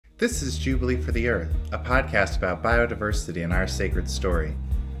This is Jubilee for the Earth, a podcast about biodiversity and our sacred story.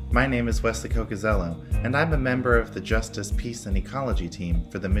 My name is Wesley Cocazello, and I'm a member of the Justice, Peace, and Ecology team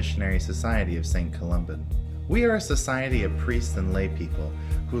for the Missionary Society of St. Columban. We are a society of priests and lay people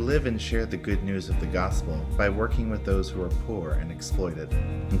who live and share the good news of the gospel by working with those who are poor and exploited,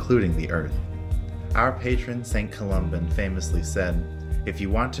 including the earth. Our patron, St. Columban, famously said, "If you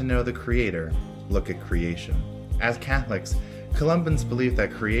want to know the Creator, look at creation." As Catholics, Columbans believe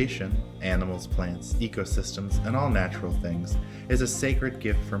that creation, animals, plants, ecosystems, and all natural things, is a sacred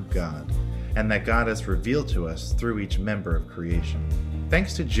gift from God, and that God is revealed to us through each member of creation.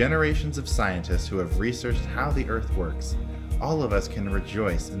 Thanks to generations of scientists who have researched how the earth works, all of us can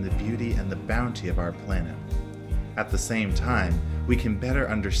rejoice in the beauty and the bounty of our planet. At the same time, we can better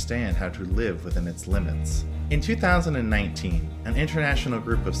understand how to live within its limits. In 2019, an international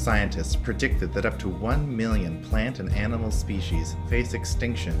group of scientists predicted that up to 1 million plant and animal species face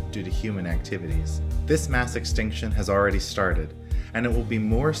extinction due to human activities. This mass extinction has already started, and it will be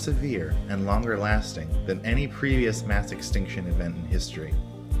more severe and longer lasting than any previous mass extinction event in history.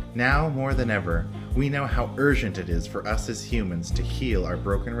 Now, more than ever, we know how urgent it is for us as humans to heal our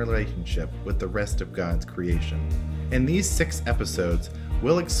broken relationship with the rest of God's creation. In these 6 episodes,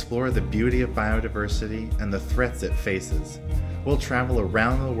 we'll explore the beauty of biodiversity and the threats it faces. We'll travel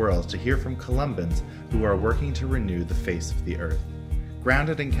around the world to hear from Columbans who are working to renew the face of the earth.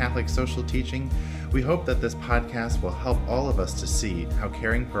 Grounded in Catholic social teaching, we hope that this podcast will help all of us to see how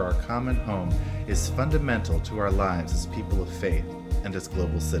caring for our common home is fundamental to our lives as people of faith and as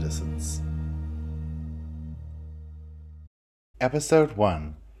global citizens. Episode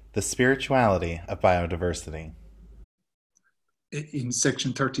 1: The Spirituality of Biodiversity. In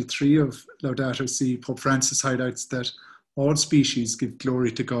section 33 of Laudato Si, Pope Francis highlights that all species give glory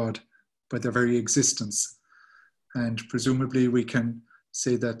to God by their very existence. And presumably we can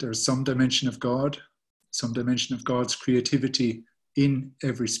say that there's some dimension of God, some dimension of God's creativity in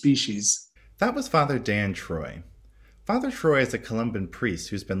every species. That was Father Dan Troy. Father Troy is a Columban priest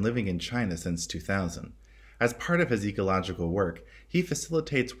who's been living in China since 2000. As part of his ecological work, he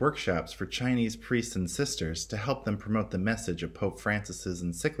facilitates workshops for Chinese priests and sisters to help them promote the message of Pope Francis's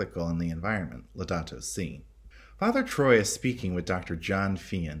encyclical on the environment, Laudato Si. Father Troy is speaking with Dr. John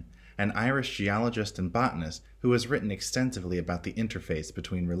Feehan, an Irish geologist and botanist who has written extensively about the interface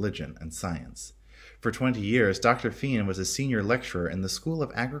between religion and science. For 20 years, Dr. Feehan was a senior lecturer in the School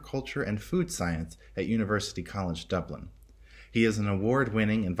of Agriculture and Food Science at University College Dublin. He is an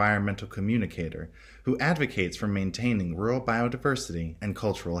award-winning environmental communicator who advocates for maintaining rural biodiversity and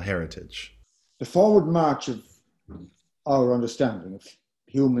cultural heritage. The forward march of our understanding, of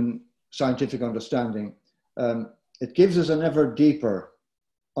human scientific understanding, it gives us an ever deeper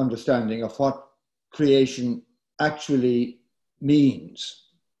understanding of what creation actually means.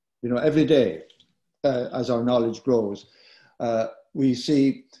 You know, every day, as our knowledge grows, we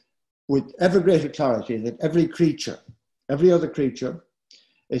see with ever greater clarity that every other creature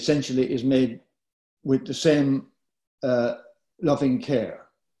essentially is made with the same loving care,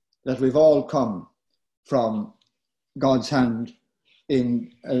 that we've all come from God's hand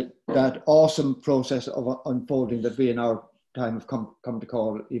in that awesome process of unfolding that we in our time have come to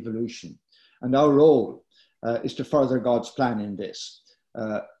call evolution. And our role is to further God's plan in this.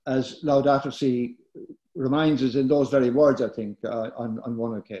 As Laudato Si reminds us in those very words, I think, on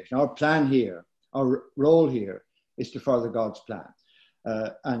one occasion, our plan here, our role here, is to further God's plan.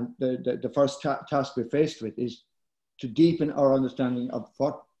 And the first task we're faced with is to deepen our understanding of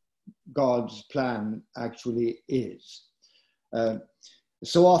what God's plan actually is.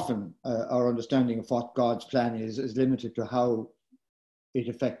 So often our understanding of what God's plan is limited to how it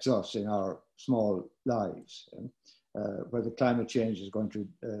affects us in our small lives, whether climate change is going to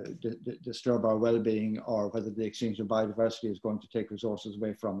disturb our well-being, or whether the extinction of biodiversity is going to take resources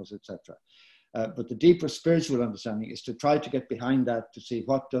away from us, etc. But the deeper spiritual understanding is to try to get behind that, to see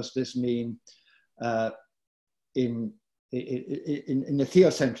what does this mean in the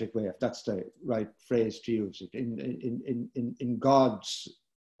theocentric way, if that's the right phrase to use it, in God's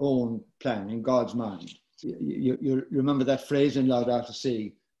own plan, in God's mind. You remember that phrase in Laudato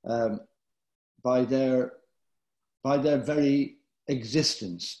Si, by their very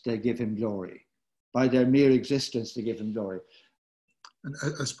existence they give him glory. By their mere existence they give him glory. And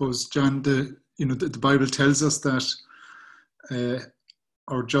I suppose, John, the Bible tells us that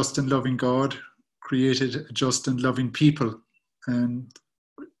our just and loving God created a just and loving people. And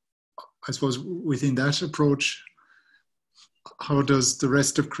I suppose within that approach, how does the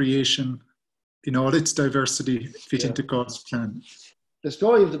rest of creation in all its diversity fit into God's plan? The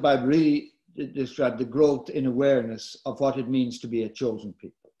story of the Bible really describes the growth in awareness of what it means to be a chosen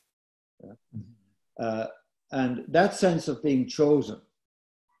people. Yeah? And that sense of being chosen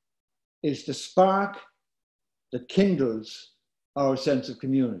is the spark that kindles our sense of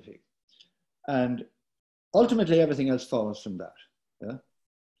community. And ultimately, everything else follows from that. Yeah?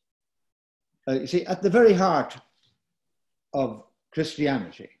 You see, at the very heart of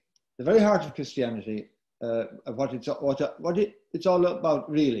Christianity, what it's all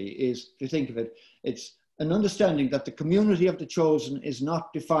about really is, if you think of it, it's an understanding that the community of the chosen is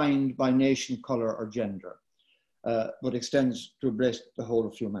not defined by nation, color, or gender, but extends to embrace the whole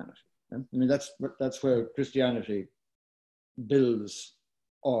of humanity. Yeah? I mean, that's where Christianity builds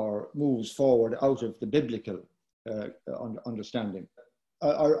or moves forward out of the biblical understanding.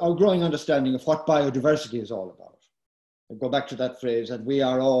 Our growing understanding of what biodiversity is all about. I go back to that phrase that we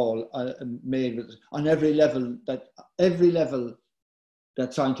are all made with, on every level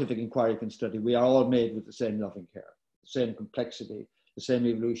that scientific inquiry can study, we are all made with the same loving care, the same complexity, the same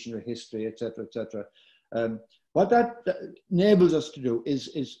evolutionary history, etc., etc. What that enables us to do is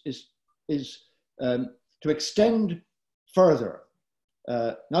to extend further,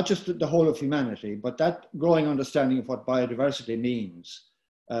 not just the whole of humanity, but that growing understanding of what biodiversity means.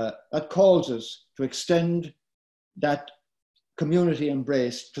 That calls us to extend that community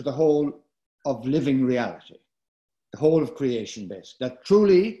embrace to the whole of living reality, the whole of creation base. That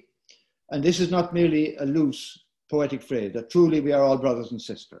truly, and this is not merely a loose poetic phrase, that truly we are all brothers and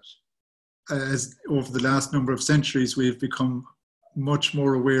sisters. As over the last number of centuries, we've become much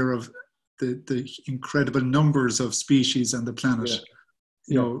more aware of the incredible numbers of species on the planet. Yeah.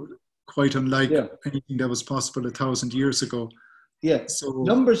 You know, quite unlike anything that was possible 1,000 years ago. Yeah, so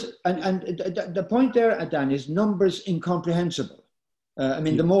numbers, and the point there, Dan, is numbers incomprehensible.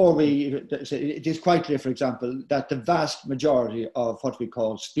 The more it is quite clear, for example, that the vast majority of what we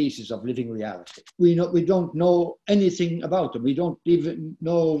call species of living reality, we don't know anything about them. We don't even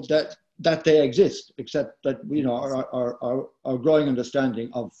know that they exist, except that our growing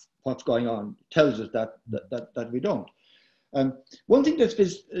understanding of what's going on tells us that we don't. One thing that's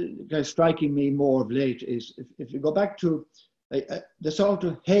been striking me more of late is if you go back to the sort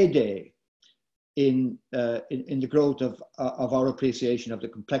of heyday in the growth of our appreciation of the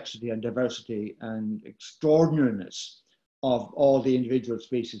complexity and diversity and extraordinariness of all the individual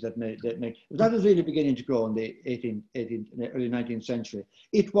species that was really beginning to grow in the early 19th century.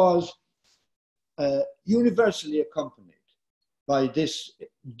 It was universally accompanied by this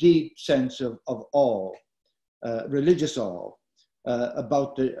deep sense of awe, religious awe,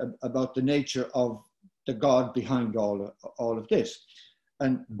 about the nature of the God behind all of this.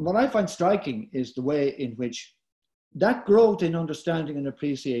 And what I find striking is the way in which that growth in understanding and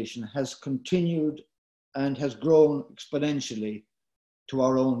appreciation has continued and has grown exponentially to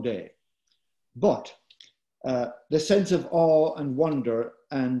our own day. But the sense of awe and wonder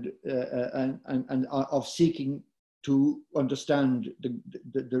and of seeking to understand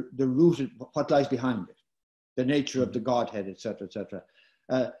the root, what lies behind it, the nature of the Godhead, etc., etc.,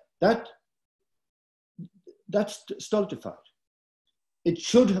 that's stultified. It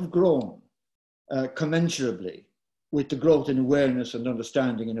should have grown commensurably with the growth in awareness and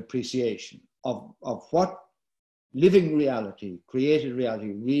understanding and appreciation of what living reality, created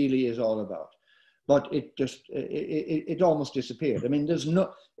reality, really is all about. But it almost disappeared. I mean,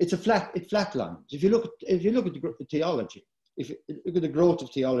 it flatlines. If you look at the theology, if you look at the growth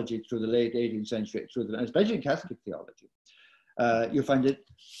of theology through the late 18th century, especially in Catholic theology, you find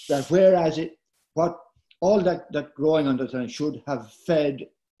that whereas all that growing understanding should have fed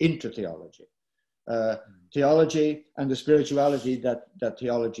into theology. Theology and the spirituality that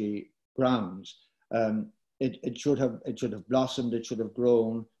theology grounds, it should have blossomed, it should have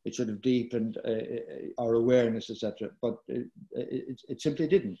grown, it should have deepened our awareness, etc. But it simply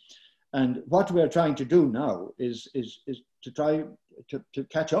didn't. And what we're trying to do now is to try to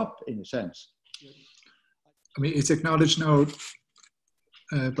catch up, in a sense. I mean, it's acknowledged now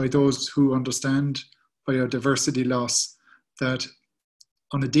by those who understand biodiversity loss that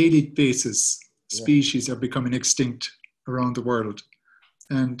on a daily basis, species are becoming extinct around the world.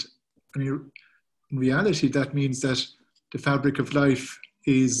 And I mean, in reality, that means that the fabric of life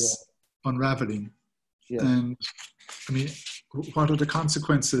is unraveling. Yeah. And I mean, what are the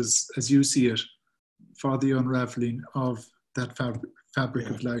consequences, as you see it, for the unraveling of that fabric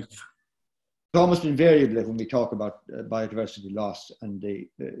of life? Almost invariably, when we talk about biodiversity loss and the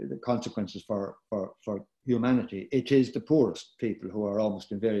consequences for humanity, it is the poorest people who are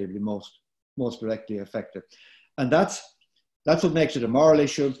almost invariably most directly affected, and that's what makes it a moral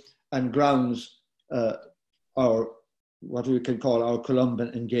issue and grounds our what we can call our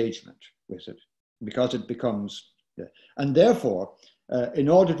Columban engagement with it, because it becomes, and therefore in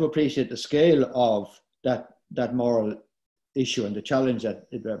order to appreciate the scale of that moral issue and the challenge that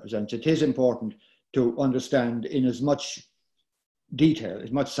it represents, it is important to understand in as much detail,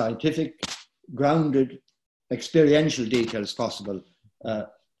 as much scientific, grounded, experiential detail as possible,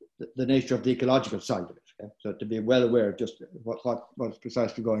 the nature of the ecological side of it. Okay? So to be well aware of just what's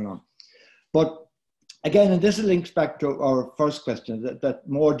precisely going on. But again, and this links back to our first question, that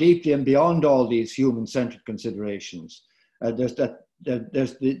more deeply and beyond all these human-centered considerations, there's the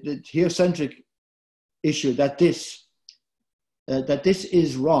geocentric issue that this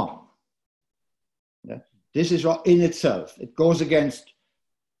is wrong. Yeah? This is wrong in itself. It goes against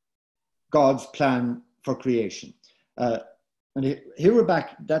God's plan for creation. And here we're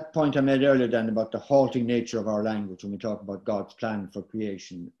back, that point I made earlier then about the halting nature of our language when we talk about God's plan for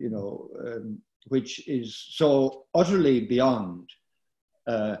creation, which is so utterly beyond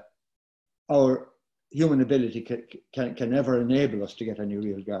our human ability can never enable us to get any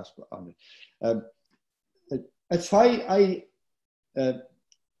real grasp on it. That's why I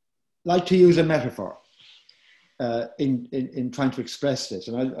like to use a metaphor in trying to express this.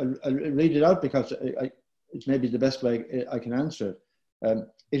 And I'll read it out because it's maybe the best way I can answer it.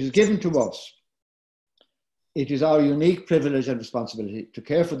 It is given to us. It is our unique privilege and responsibility to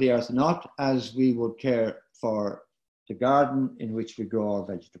care for the earth, not as we would care for the garden in which we grow our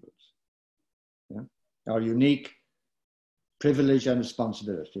vegetables. Yeah? Our unique privilege and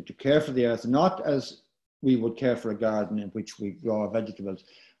responsibility to care for the earth, not as we would care for a garden in which we grow our vegetables,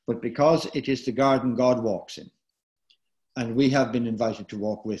 but because it is the garden God walks in, and we have been invited to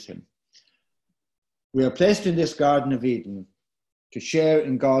walk with him. We are placed in this Garden of Eden to share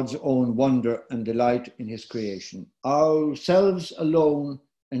in God's own wonder and delight in his creation, ourselves alone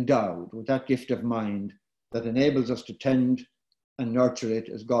endowed with that gift of mind that enables us to tend and nurture it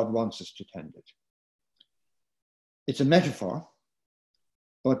as God wants us to tend it. It's a metaphor,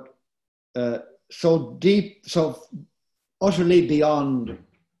 but so deep, so utterly beyond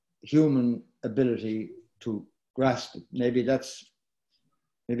human ability to grasp it. Maybe that's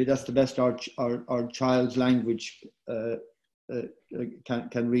the best our child's language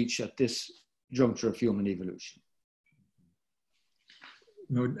can reach at this juncture of human evolution.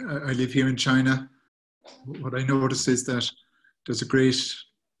 I live here in China. What I notice is that there's a great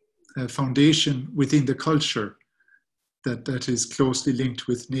foundation within the culture that is closely linked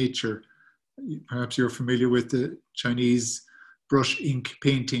with nature. Perhaps you're familiar with the Chinese brush ink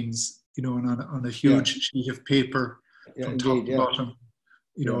paintings, and on a huge sheet of paper from top to bottom.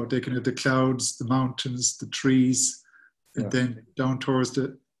 They can have the clouds, the mountains, the trees, and then down towards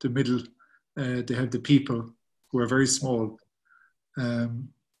the middle, they have the people who are very small. And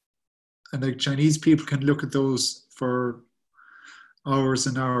like Chinese people can look at those for hours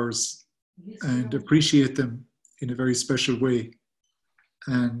and hours and appreciate them in a very special way.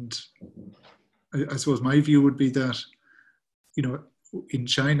 And I suppose my view would be that, in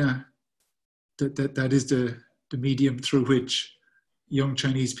China, that is the medium through which young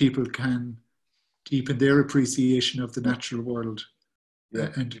Chinese people can deepen their appreciation of the natural world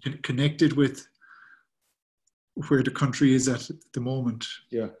and connect it with where the country is at the moment.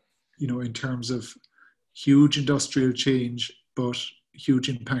 In terms of huge industrial change, but huge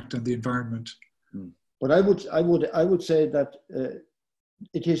impact on the environment. But I would say that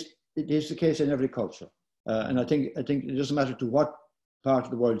it is the case in every culture, and I think it doesn't matter to what part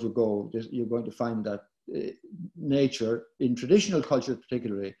of the world you go, you're going to find that nature, in traditional culture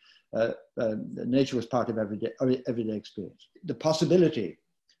particularly, nature was part of everyday experience. The possibility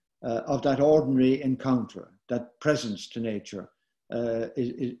of that ordinary encounter, that presence to nature,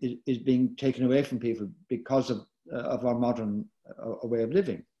 is being taken away from people because of our modern way of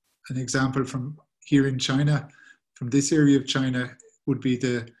living. An example from here in China, from this area of China, would be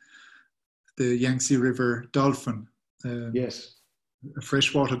the Yangtze River dolphin. Yes. A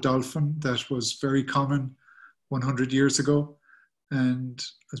freshwater dolphin that was very common 100 years ago. And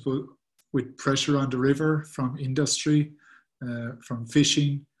I suppose with pressure on the river from industry, from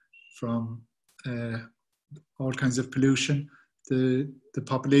fishing, from all kinds of pollution, the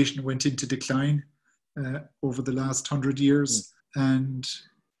population went into decline over the last 100 years. And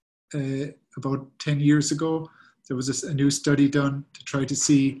about 10 years ago, there was a new study done to try to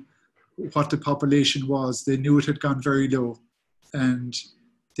see what the population was. They knew it had gone very low, and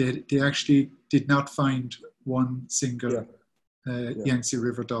they actually did not find one single Yangtze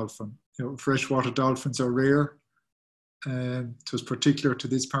River dolphin. Freshwater dolphins are rare. It was particular to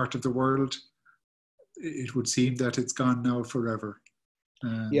this part of the world. It would seem that it's gone now forever.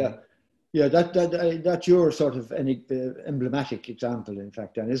 That's your sort of emblematic example, in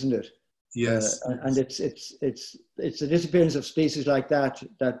fact, then, isn't it? Yes. And it's the disappearance of species like that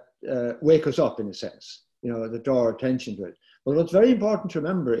wake us up in a sense, that draw our attention to it. But what's very important to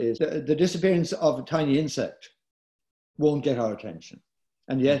remember is the disappearance of a tiny insect won't get our attention.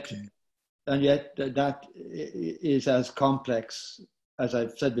 And yet that is as complex, as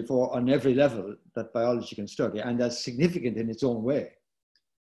I've said before, on every level that biology can study, and as significant in its own way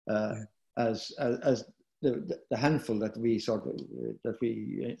as the handful that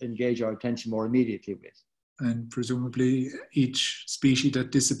we engage our attention more immediately with. And presumably each species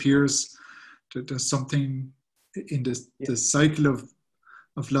that disappears, there's something in the cycle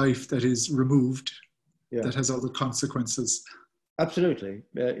of life that is removed that has other consequences. Absolutely,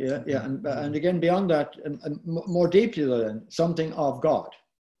 and again, beyond that, and more deeply than something of God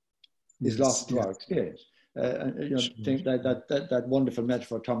is lost to our experience. Think that wonderful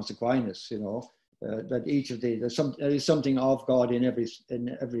metaphor, Thomas Aquinas, that each of there is something of God in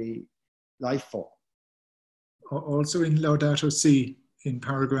every life form. Also in Laudato Si, in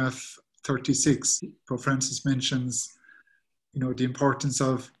paragraph 36, Pope Francis mentions, the importance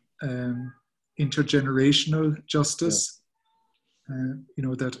of intergenerational justice.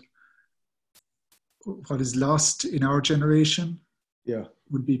 That what is lost in our generation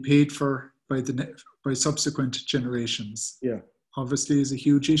will be paid for by subsequent generations. Obviously is a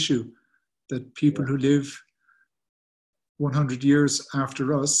huge issue that people who live 100 years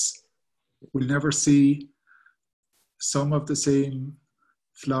after us will never see some of the same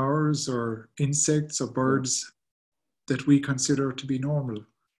flowers or insects or birds that we consider to be normal.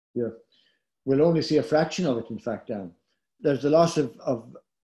 We'll only see a fraction of it, in fact, Dan. There's a loss of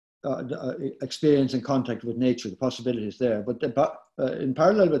experience and contact with nature, the possibilities there. But in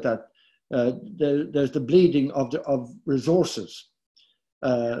parallel with that, there's the bleeding of resources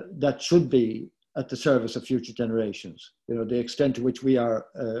that should be at the service of future generations. The extent to which we are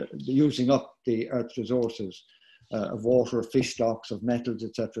using up the Earth's resources of water, of fish stocks, of metals,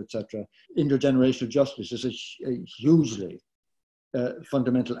 etc., etc. Intergenerational justice is a hugely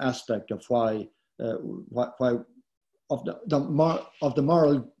fundamental aspect of why of the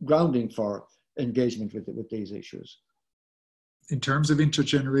moral grounding for engagement with these issues. In terms of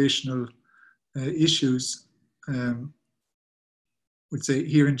intergenerational issues, we'd say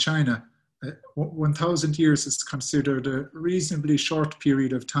here in China, 1,000 years is considered a reasonably short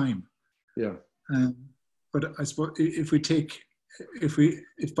period of time. But I suppose if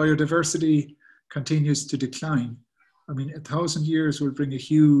biodiversity continues to decline, 1,000 years will bring a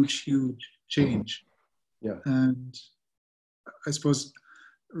huge change. And I suppose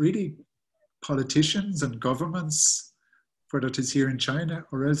really politicians and governments, whether it is here in China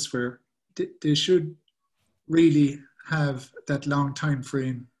or elsewhere, they should really have that long time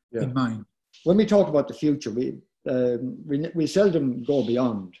frame in mind. When we talk about the future, we seldom go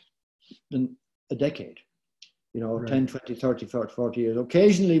beyond a decade, 10, 20, 30, 40 years.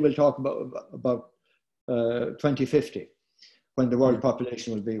 Occasionally we'll talk about 2050, when the world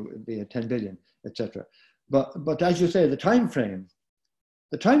population will be at 10 billion, etc. But as you say, the time frame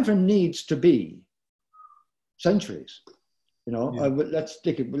needs to be centuries. Let's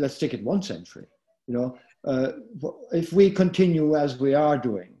stick it 1 century. If we continue as we are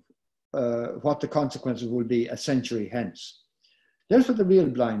doing, what the consequences will be a century hence. That's what the real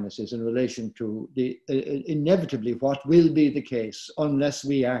blindness is in relation to the inevitably what will be the case unless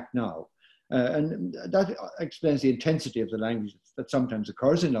we act now. And that explains the intensity of the language that sometimes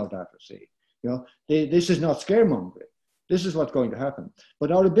occurs in Laudato Si. This is not scaremongering. This is what's going to happen.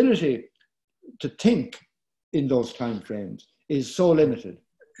 But our ability to think in those time frames is so limited.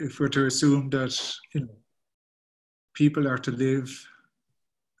 If we're to assume that people are to live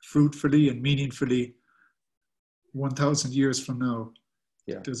fruitfully and meaningfully 1,000 years from now,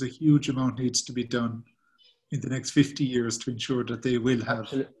 there's a huge amount needs to be done in the next 50 years to ensure that they will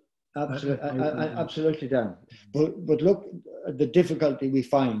have. Absolutely, Dan. But look, the difficulty we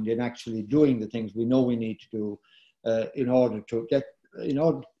find in actually doing the things we know we need to do in order to get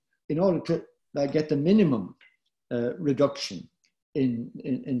the minimum reduction in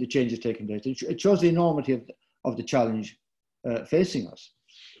the changes taking place. It shows the enormity of the challenge facing us,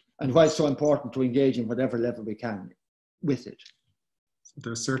 and why it's so important to engage in whatever level we can with it. So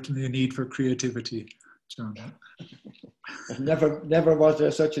there's certainly a need for creativity, John. Never was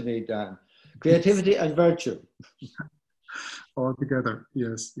there such a need, Dan. Creativity and virtue. All together,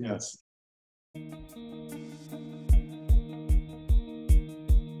 yes.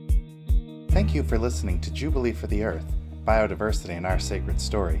 Thank you for listening to Jubilee for the Earth, Biodiversity and Our Sacred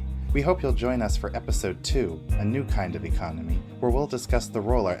Story. We hope you'll join us for episode 2, A New Kind of Economy, where we'll discuss the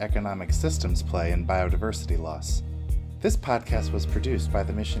role our economic systems play in biodiversity loss. This podcast was produced by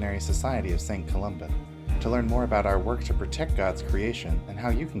the Missionary Society of St. Columban. To learn more about our work to protect God's creation and how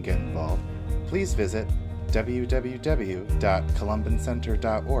you can get involved, please visit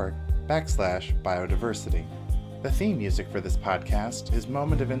www.columbancenter.org/biodiversity. The theme music for this podcast is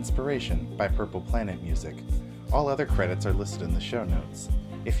Moment of Inspiration by Purple Planet Music. All other credits are listed in the show notes.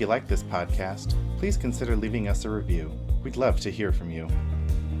 If you like this podcast, please consider leaving us a review. We'd love to hear from you.